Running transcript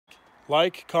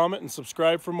Like, comment, and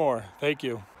subscribe for more. Thank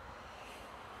you.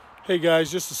 Hey guys,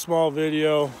 just a small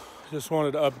video. Just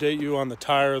wanted to update you on the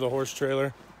tire of the horse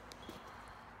trailer.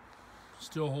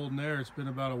 Still holding there. It's been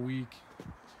about a week.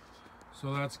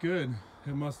 So that's good.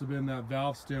 It must have been that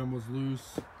valve stem was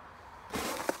loose.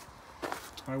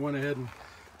 I went ahead and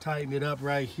tightened it up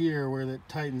right here where it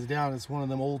tightens down. It's one of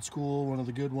them old school, one of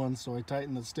the good ones. So I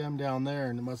tightened the stem down there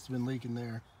and it must have been leaking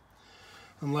there.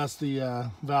 Unless the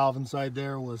valve inside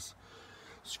there was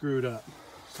screwed up.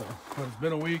 So, but it's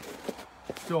been a week.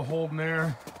 Still holding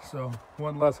there. So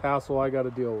one less hassle I got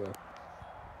to deal with.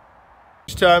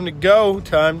 It's time to go.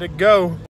 Time to go.